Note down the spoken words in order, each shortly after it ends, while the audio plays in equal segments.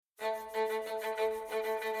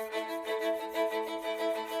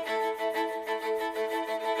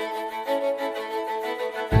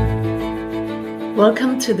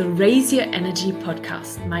Welcome to the Raise Your Energy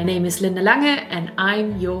podcast. My name is Linda Lange and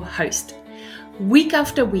I'm your host. Week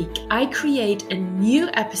after week, I create a new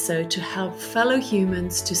episode to help fellow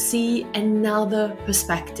humans to see another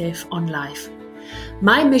perspective on life.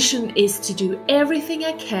 My mission is to do everything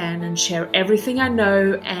I can and share everything I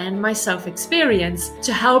know and my self-experience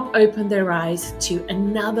to help open their eyes to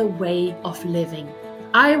another way of living.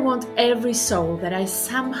 I want every soul that I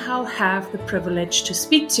somehow have the privilege to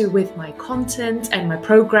speak to with my content and my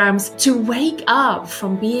programs to wake up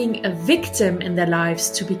from being a victim in their lives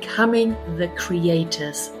to becoming the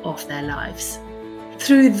creators of their lives.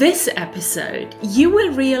 Through this episode, you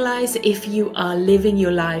will realize if you are living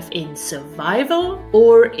your life in survival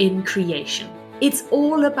or in creation. It's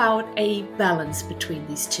all about a balance between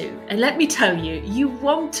these two. And let me tell you, you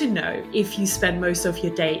want to know if you spend most of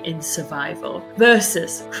your day in survival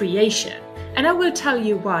versus creation. And I will tell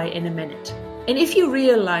you why in a minute. And if you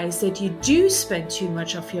realize that you do spend too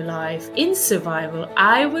much of your life in survival,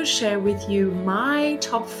 I will share with you my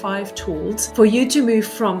top 5 tools for you to move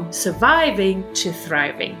from surviving to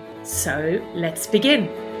thriving. So let's begin.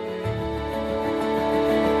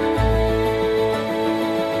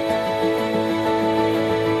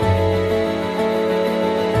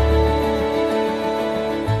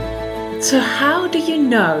 So how do you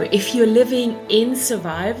know if you're living in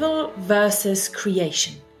survival versus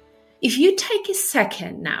creation? If you take a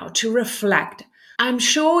second now to reflect, I'm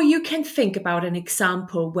sure you can think about an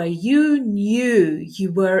example where you knew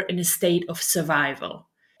you were in a state of survival.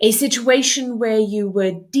 A situation where you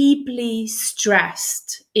were deeply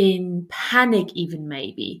stressed, in panic even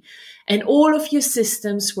maybe, and all of your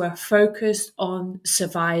systems were focused on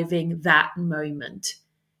surviving that moment.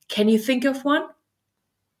 Can you think of one?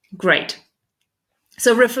 Great.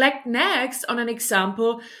 So reflect next on an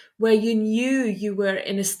example where you knew you were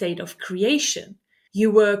in a state of creation.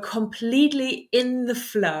 You were completely in the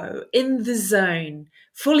flow, in the zone,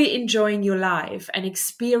 fully enjoying your life and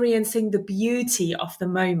experiencing the beauty of the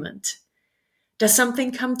moment. Does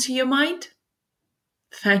something come to your mind?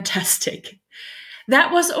 Fantastic.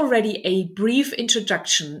 That was already a brief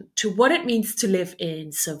introduction to what it means to live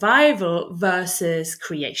in survival versus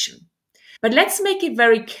creation. But let's make it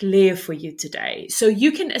very clear for you today so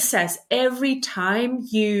you can assess every time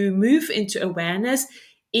you move into awareness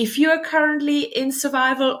if you're currently in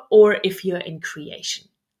survival or if you're in creation.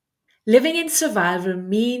 Living in survival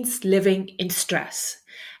means living in stress.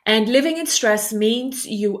 And living in stress means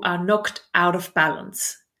you are knocked out of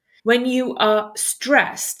balance. When you are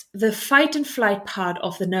stressed, the fight and flight part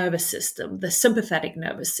of the nervous system, the sympathetic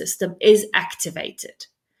nervous system, is activated.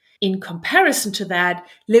 In comparison to that,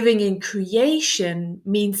 living in creation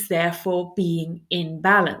means therefore being in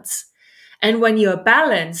balance. And when you're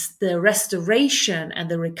balanced, the restoration and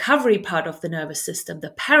the recovery part of the nervous system,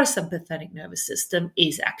 the parasympathetic nervous system,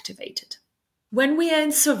 is activated. When we are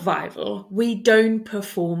in survival, we don't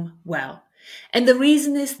perform well. And the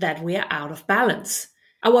reason is that we are out of balance.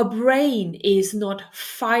 Our brain is not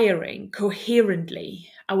firing coherently.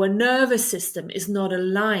 Our nervous system is not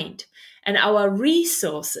aligned. And our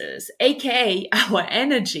resources, aka our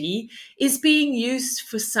energy, is being used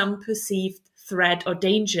for some perceived threat or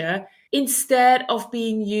danger instead of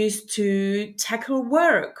being used to tackle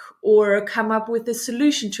work or come up with a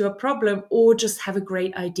solution to a problem or just have a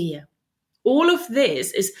great idea. All of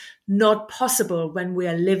this is not possible when we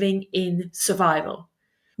are living in survival.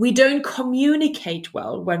 We don't communicate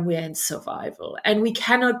well when we're in survival, and we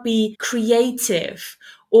cannot be creative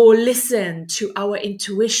or listen to our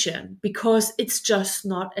intuition because it's just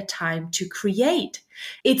not a time to create.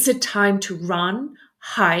 It's a time to run,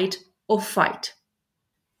 hide, or fight.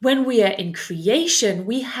 When we are in creation,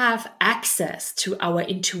 we have access to our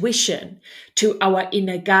intuition, to our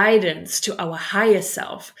inner guidance, to our higher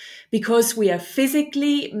self, because we are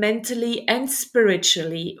physically, mentally, and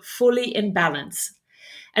spiritually fully in balance.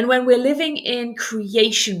 And when we're living in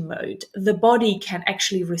creation mode, the body can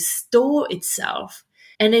actually restore itself.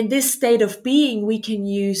 And in this state of being, we can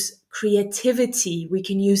use creativity, we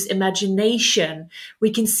can use imagination,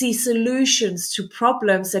 we can see solutions to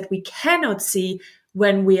problems that we cannot see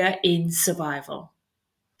when we are in survival.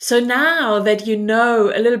 So now that you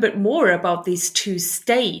know a little bit more about these two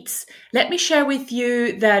states, let me share with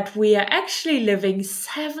you that we are actually living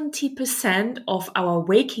 70% of our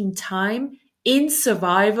waking time in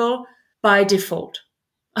survival by default.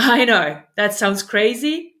 I know that sounds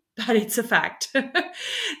crazy, but it's a fact.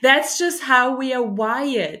 That's just how we are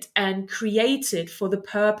wired and created for the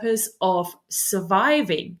purpose of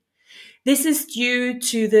surviving. This is due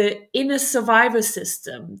to the inner survivor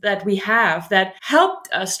system that we have that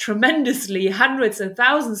helped us tremendously hundreds and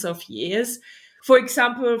thousands of years For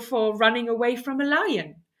example, for running away from a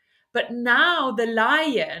lion. But now the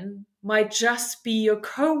lion might just be your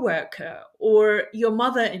coworker or your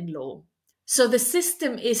mother-in-law. So the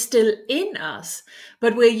system is still in us,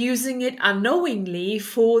 but we're using it unknowingly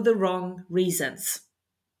for the wrong reasons.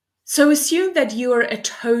 So assume that you are a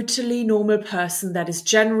totally normal person that is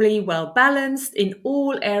generally well balanced in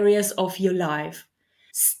all areas of your life.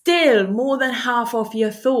 Still, more than half of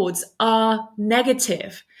your thoughts are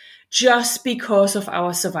negative just because of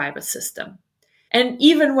our survival system. And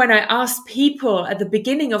even when I asked people at the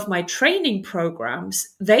beginning of my training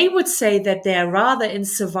programs, they would say that they're rather in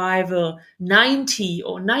survival 90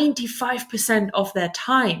 or 95% of their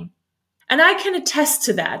time. And I can attest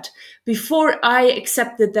to that. Before I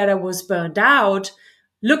accepted that I was burned out,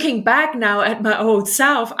 looking back now at my old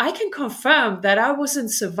self, I can confirm that I was in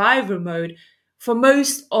survival mode for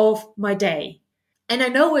most of my day. And I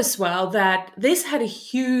know as well that this had a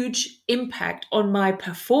huge impact on my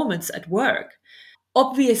performance at work.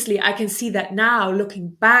 Obviously, I can see that now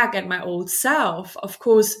looking back at my old self. Of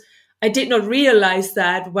course, I did not realize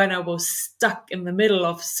that when I was stuck in the middle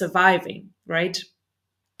of surviving, right?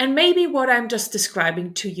 And maybe what I'm just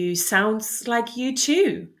describing to you sounds like you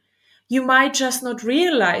too. You might just not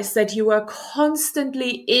realize that you are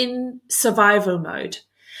constantly in survival mode,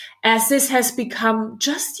 as this has become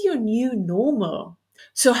just your new normal.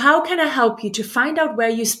 So how can I help you to find out where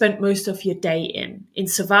you spend most of your day in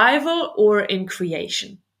survival or in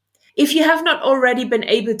creation? If you have not already been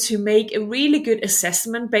able to make a really good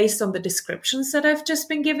assessment based on the descriptions that I've just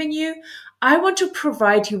been giving you, I want to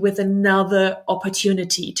provide you with another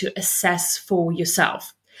opportunity to assess for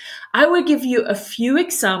yourself. I will give you a few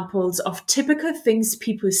examples of typical things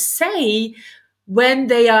people say when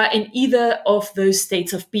they are in either of those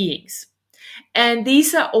states of beings. And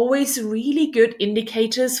these are always really good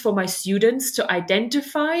indicators for my students to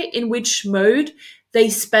identify in which mode they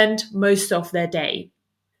spend most of their day.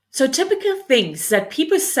 So typical things that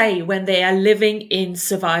people say when they are living in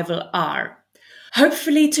survival are,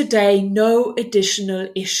 hopefully today no additional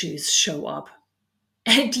issues show up.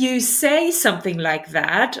 And you say something like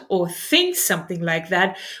that or think something like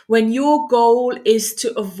that when your goal is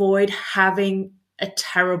to avoid having a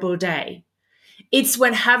terrible day. It's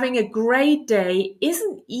when having a great day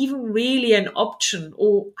isn't even really an option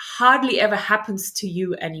or hardly ever happens to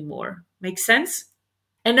you anymore. Make sense?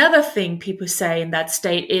 Another thing people say in that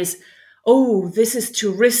state is, oh, this is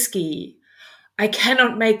too risky. I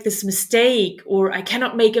cannot make this mistake, or I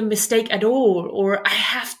cannot make a mistake at all, or I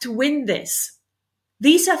have to win this.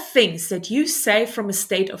 These are things that you say from a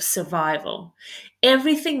state of survival.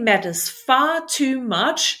 Everything matters far too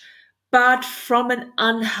much, but from an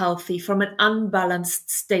unhealthy, from an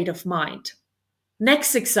unbalanced state of mind.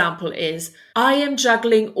 Next example is, I am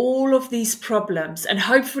juggling all of these problems and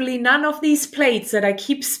hopefully none of these plates that I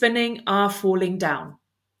keep spinning are falling down.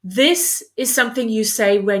 This is something you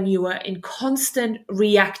say when you are in constant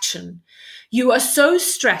reaction. You are so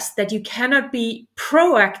stressed that you cannot be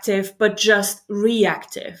proactive, but just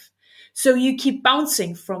reactive. So you keep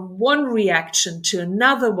bouncing from one reaction to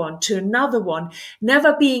another one,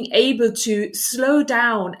 never being able to slow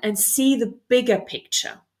down and see the bigger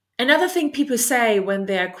picture. Another thing people say when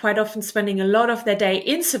they're quite often spending a lot of their day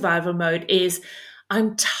in survival mode is,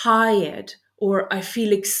 I'm tired or I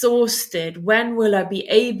feel exhausted. When will I be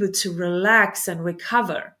able to relax and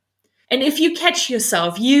recover? And if you catch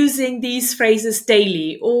yourself using these phrases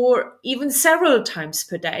daily or even several times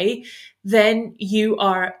per day, then you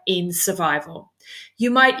are in survival.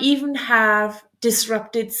 You might even have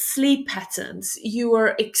disrupted sleep patterns. You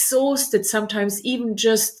are exhausted, sometimes even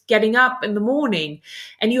just getting up in the morning,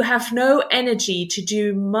 and you have no energy to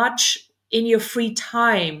do much in your free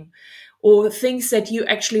time or things that you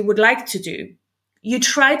actually would like to do. You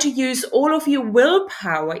try to use all of your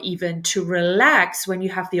willpower even to relax when you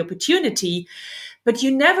have the opportunity, but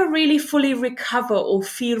you never really fully recover or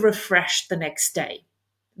feel refreshed the next day.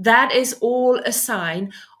 That is all a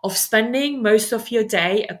sign of spending most of your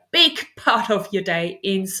day, a big part of your day,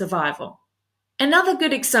 in survival. Another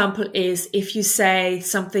good example is if you say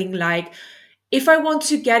something like, if I want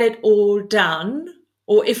to get it all done,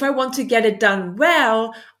 or if I want to get it done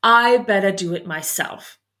well, I better do it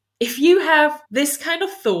myself. If you have this kind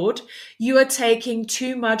of thought, you are taking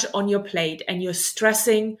too much on your plate and you're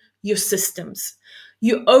stressing your systems.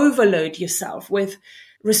 You overload yourself with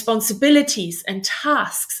responsibilities and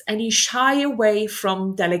tasks, and you shy away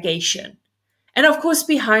from delegation. And of course,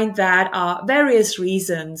 behind that are various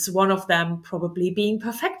reasons, one of them probably being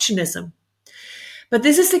perfectionism. But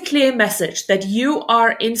this is a clear message that you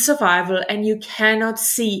are in survival and you cannot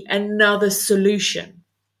see another solution.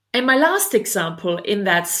 And my last example in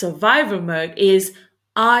that survival mode is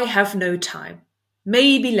I have no time.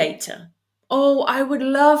 Maybe later. Oh, I would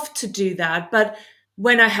love to do that, but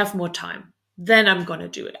when I have more time, then I'm going to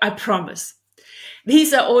do it. I promise.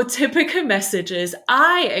 These are all typical messages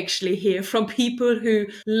I actually hear from people who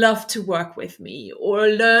love to work with me or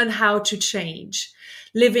learn how to change,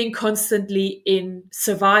 living constantly in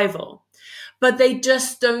survival. But they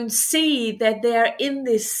just don't see that they're in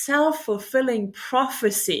this self-fulfilling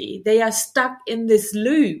prophecy. They are stuck in this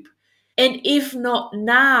loop. And if not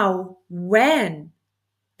now, when?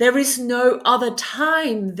 There is no other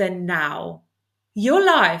time than now. Your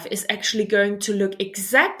life is actually going to look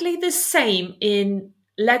exactly the same in,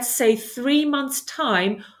 let's say, 3 months'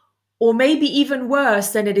 time, or maybe even worse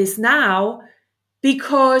than it is now,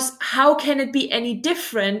 because how can it be any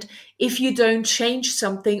different if you don't change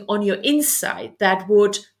something on your inside that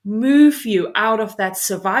would move you out of that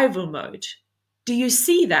survival mode? Do you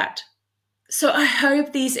see that? So I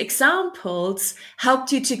hope these examples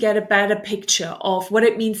helped you to get a better picture of what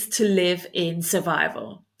it means to live in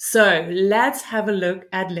survival. So let's have a look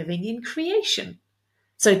at living in creation.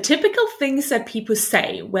 So typical things that people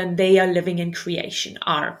say when they are living in creation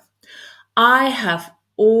are, I have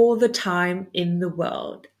all the time in the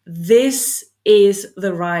world. This is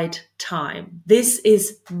the right time. This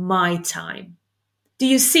is my time. Do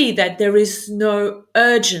you see that there is no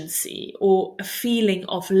urgency or a feeling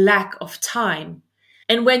of lack of time?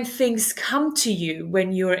 And when things come to you,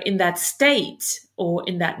 when you're in that state or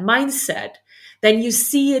in that mindset, then you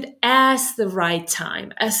see it as the right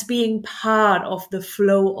time, as being part of the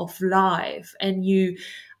flow of life. And you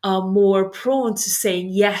are more prone to saying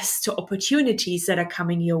yes to opportunities that are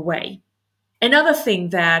coming your way. Another thing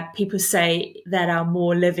that people say that are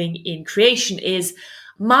more living in creation is,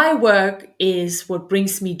 my work is what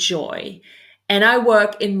brings me joy, and I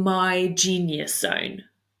work in my genius zone.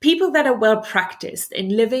 People that are well practiced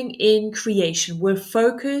in living in creation will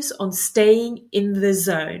focus on staying in the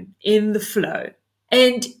zone, in the flow.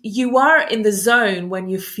 And you are in the zone when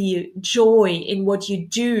you feel joy in what you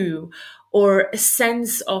do or a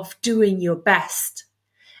sense of doing your best.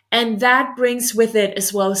 And that brings with it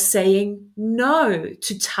as well saying no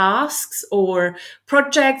to tasks or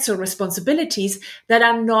projects or responsibilities that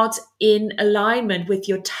are not in alignment with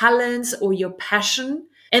your talents or your passion.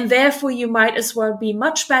 And therefore, you might as well be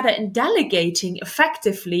much better in delegating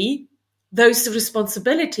effectively those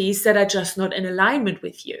responsibilities that are just not in alignment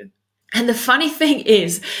with you. And the funny thing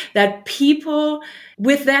is that people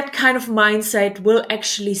with that kind of mindset will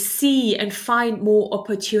actually see and find more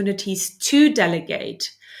opportunities to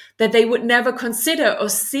delegate that they would never consider or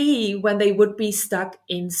see when they would be stuck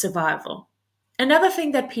in survival. Another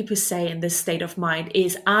thing that people say in this state of mind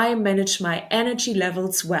is, I manage my energy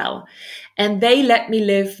levels well, and they let me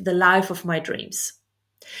live the life of my dreams.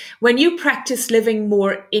 When you practice living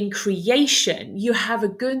more in creation, you have a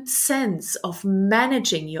good sense of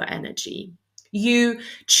managing your energy. You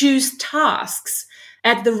choose tasks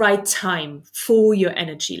at the right time for your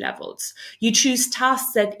energy levels. You choose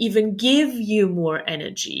tasks that even give you more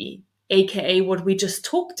energy, aka what we just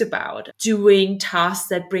talked about, doing tasks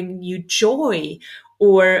that bring you joy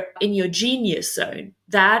or in your genius zone.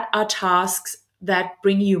 That are tasks that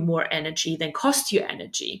bring you more energy than cost you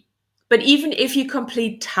energy. But even if you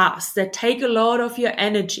complete tasks that take a lot of your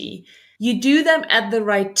energy, you do them at the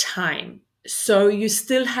right time. So you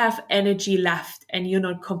still have energy left and you're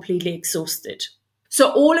not completely exhausted. So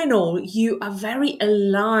all in all, you are very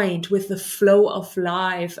aligned with the flow of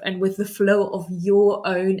life and with the flow of your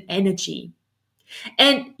own energy.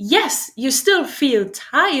 And yes, you still feel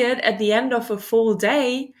tired at the end of a full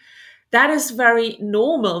day. That is very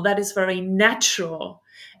normal. That is very natural.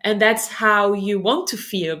 And that's how you want to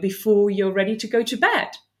feel before you're ready to go to bed.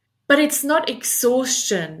 But it's not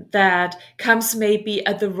exhaustion that comes maybe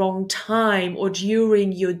at the wrong time or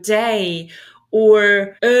during your day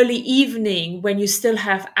or early evening when you still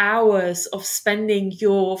have hours of spending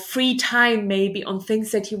your free time maybe on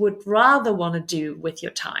things that you would rather want to do with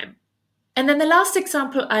your time. And then the last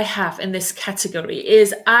example I have in this category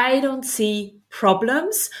is, I don't see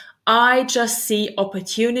problems. I just see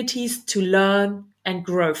opportunities to learn and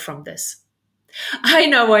grow from this. I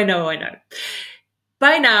know.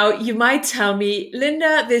 By now, you might tell me,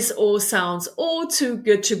 Linda, this all sounds all too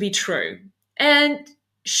good to be true. And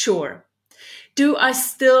sure, do I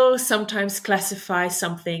still sometimes classify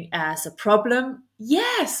something as a problem?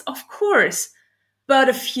 Yes, of course. But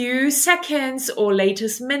a few seconds or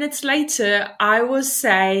latest minutes later, I will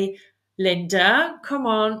say, Linda, come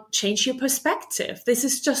on, change your perspective. This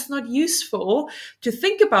is just not useful to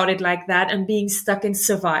think about it like that and being stuck in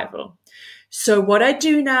survival. So what I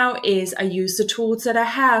do now is I use the tools that I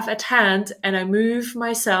have at hand and I move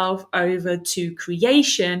myself over to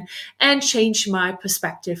creation and change my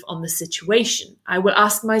perspective on the situation. I will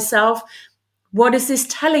ask myself, what is this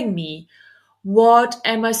telling me? What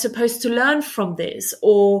am I supposed to learn from this?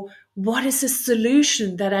 Or what is a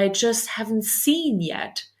solution that I just haven't seen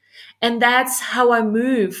yet? And that's how I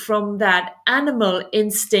move from that animal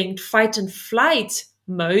instinct, fight and flight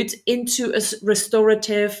mode into a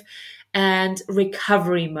restorative and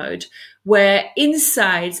recovery mode, where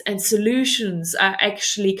insights and solutions are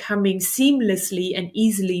actually coming seamlessly and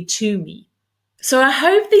easily to me. So I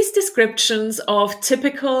hope these descriptions of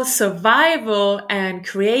typical survival and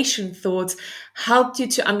creation thoughts helped you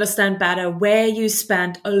to understand better where you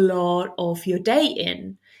spend a lot of your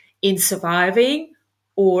day in surviving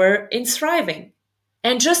or in thriving.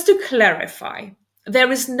 And just to clarify,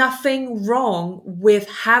 there is nothing wrong with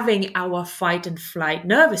having our fight and flight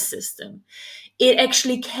nervous system. It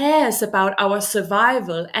actually cares about our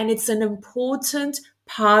survival and it's an important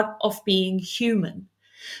part of being human.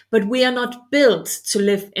 But we are not built to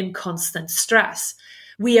live in constant stress.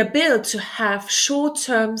 We are built to have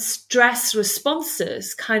short-term stress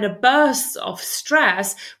responses, kind of bursts of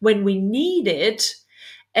stress when we need it,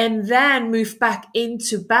 and then move back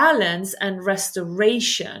into balance and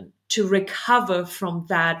restoration to recover from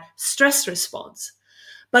that stress response.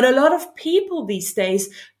 But a lot of people these days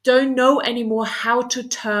don't know anymore how to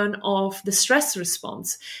turn off the stress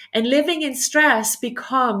response. And living in stress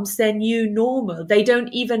becomes their new normal. They don't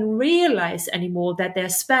even realize anymore that they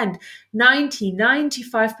spend 90,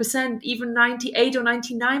 95%, even 98 or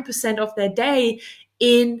 99% of their day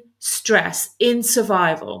in stress, in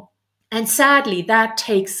survival. And sadly, that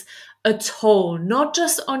takes a toll, not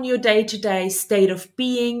just on your day-to-day state of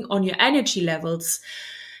being, on your energy levels,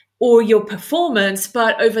 or your performance,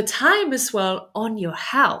 but over time as well on your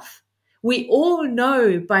health. We all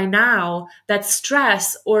know by now that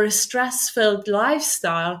stress or a stress-filled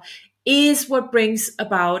lifestyle is what brings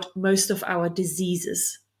about most of our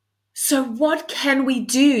diseases. So what can we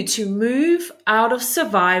do to move out of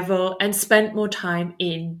survival and spend more time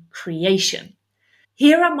in creation?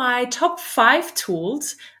 Here are my top 5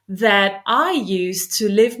 tools that I use to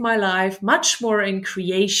live my life much more in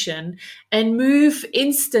creation and move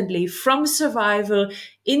instantly from survival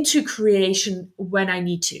into creation when I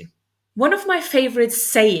need to. One of my favorite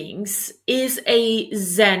sayings is a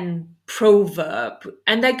Zen proverb,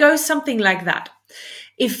 and that goes something like that.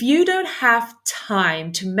 If you don't have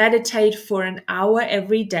time to meditate for an hour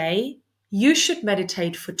every day, you should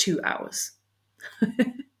meditate for 2 hours.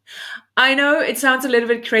 I know it sounds a little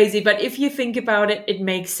bit crazy, but if you think about it, it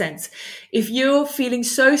makes sense. If you're feeling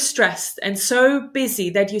so stressed and so busy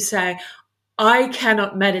that you say, I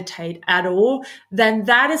cannot meditate at all, then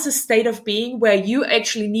that is a state of being where you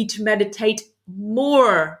actually need to meditate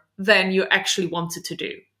more than you actually wanted to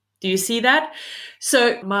do. Do you see that?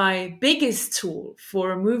 So my biggest tool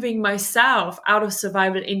for moving myself out of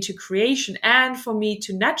survival into creation and for me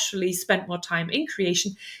to naturally spend more time in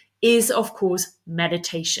creation is, of course,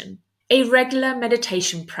 meditation. A regular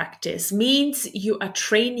meditation practice means you are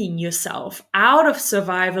training yourself out of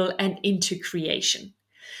survival and into creation.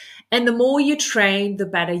 And the more you train, the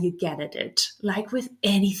better you get at it, like with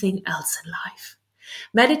anything else in life.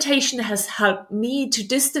 Meditation has helped me to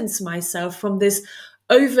distance myself from this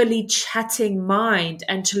overly chatting mind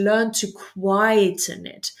and to learn to quieten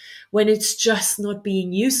it when it's just not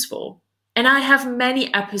being useful. And I have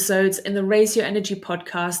many episodes in the Raise Your Energy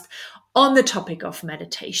podcast on the topic of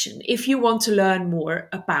meditation if you want to learn more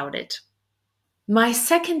about it. My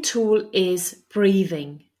second tool is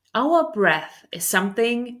breathing. Our breath is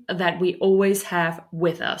something that we always have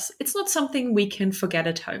with us. It's not something we can forget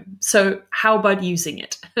at home. So how about using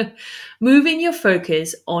it? Moving your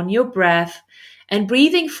focus on your breath and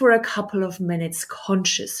breathing for a couple of minutes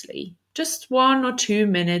consciously, just 1 or 2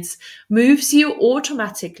 minutes, moves you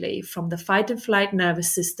automatically from the fight and flight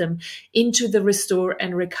nervous system into the restore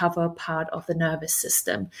and recover part of the nervous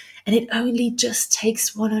system. And it only just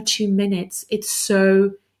takes 1 or 2 minutes. It's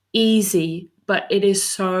so easy, but it is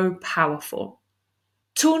so powerful.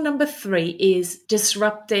 Tool number 3 is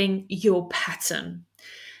disrupting your pattern.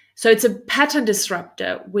 So it's a pattern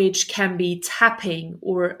disruptor, which can be tapping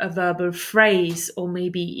or a verbal phrase, or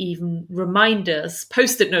maybe even reminders,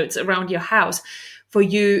 post-it notes around your house for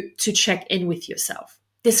you to check in with yourself.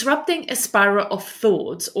 Disrupting a spiral of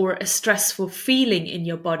thoughts or a stressful feeling in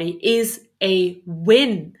your body is a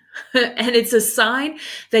win. And it's a sign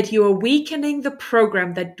that you are weakening the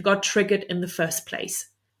program that got triggered in the first place.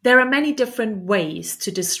 There are many different ways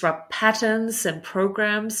to disrupt patterns and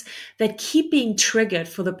programs that keep being triggered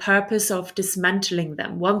for the purpose of dismantling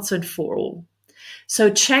them once and for all. So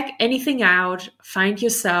check anything out, find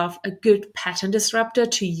yourself a good pattern disruptor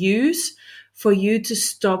to use for you to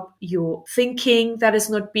stop your thinking that is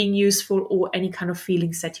not being useful or any kind of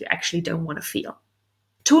feelings that you actually don't want to feel.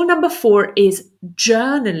 Tool number 4 is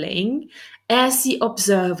journaling as the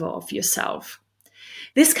observer of yourself.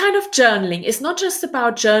 This kind of journaling is not just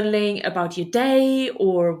about journaling about your day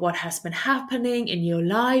or what has been happening in your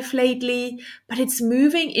life lately, but it's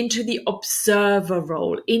moving into the observer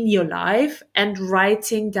role in your life and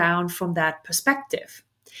writing down from that perspective.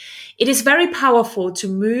 It is very powerful to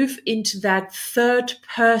move into that third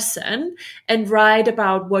person and write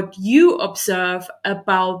about what you observe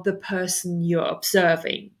about the person you're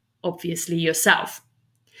observing, obviously yourself.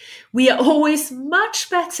 We are always much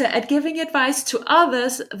better at giving advice to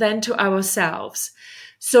others than to ourselves.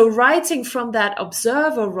 So writing from that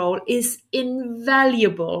observer role is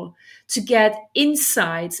invaluable to get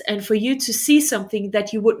insights and for you to see something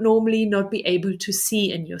that you would normally not be able to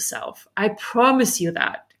see in yourself. I promise you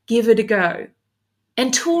that. Give it a go.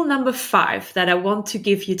 And tool number 5 that I want to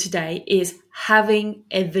give you today is having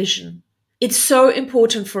a vision. It's so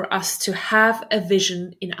important for us to have a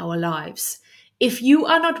vision in our lives. If you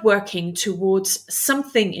are not working towards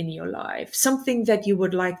something in your life, something that you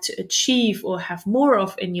would like to achieve or have more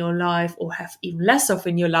of in your life or have even less of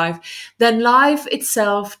in your life, then life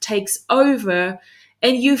itself takes over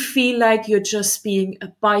and you feel like you're just being a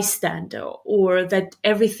bystander or that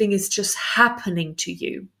everything is just happening to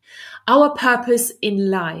you. Our purpose in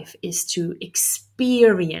life is to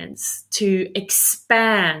experience, to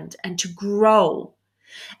expand, and to grow.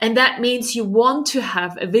 And that means you want to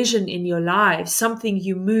have a vision in your life, something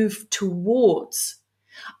you move towards.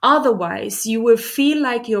 Otherwise, you will feel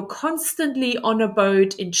like you're constantly on a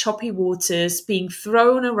boat in choppy waters, being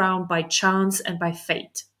thrown around by chance and by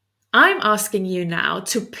fate. I'm asking you now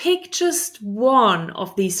to pick just one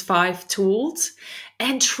of these 5 tools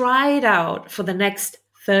and try it out for the next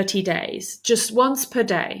 30 days, just once per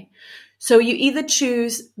day. So you either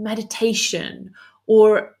choose meditation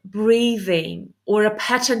or breathing or a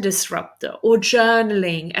pattern disruptor or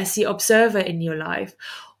journaling as the observer in your life,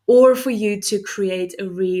 or for you to create a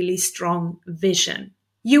really strong vision.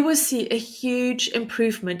 You will see a huge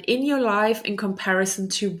improvement in your life in comparison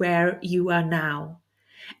to where you are now.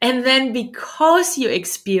 And then because you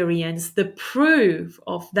experience the proof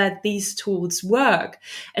of that these tools work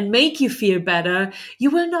and make you feel better, you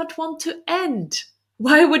will not want to end.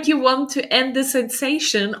 Why would you want to end the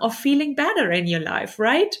sensation of feeling better in your life,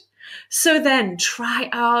 right? So then try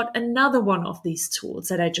out another one of these tools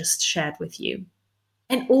that I just shared with you.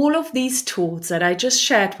 And all of these tools that I just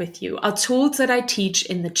shared with you are tools that I teach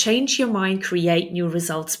in the Change Your Mind, Create New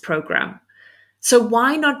Results program. So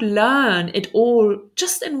why not learn it all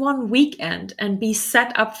just in one weekend and be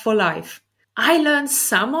set up for life? I learned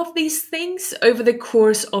some of these things over the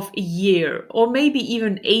course of a year or maybe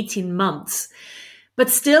even 18 months. But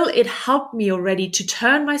still, it helped me already to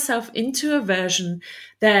turn myself into a version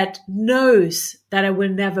that knows that I will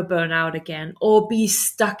never burn out again or be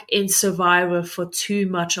stuck in survival for too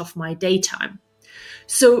much of my daytime.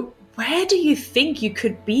 So where do you think you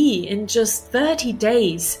could be in just 30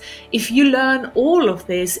 days if you learn all of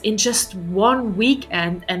this in just one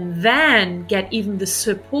weekend and then get even the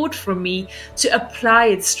support from me to apply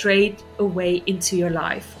it straight away into your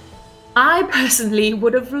life? I personally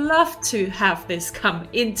would have loved to have this come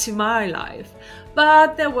into my life,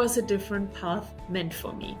 but there was a different path meant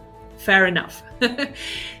for me. Fair enough.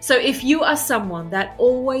 So if you are someone that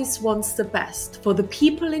always wants the best for the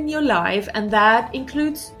people in your life, and that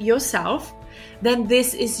includes yourself, then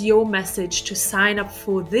this is your message to sign up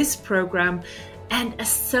for this program and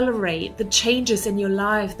accelerate the changes in your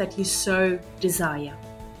life that you so desire.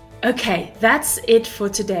 Okay, that's it for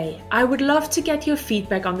today. I would love to get your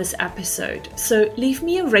feedback on this episode. So leave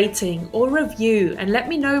me a rating or review and let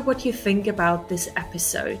me know what you think about this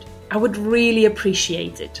episode. I would really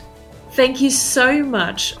appreciate it. Thank you so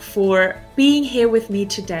much for being here with me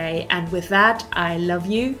today. And with that, I love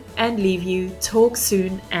you and leave you. Talk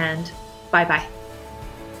soon and bye-bye.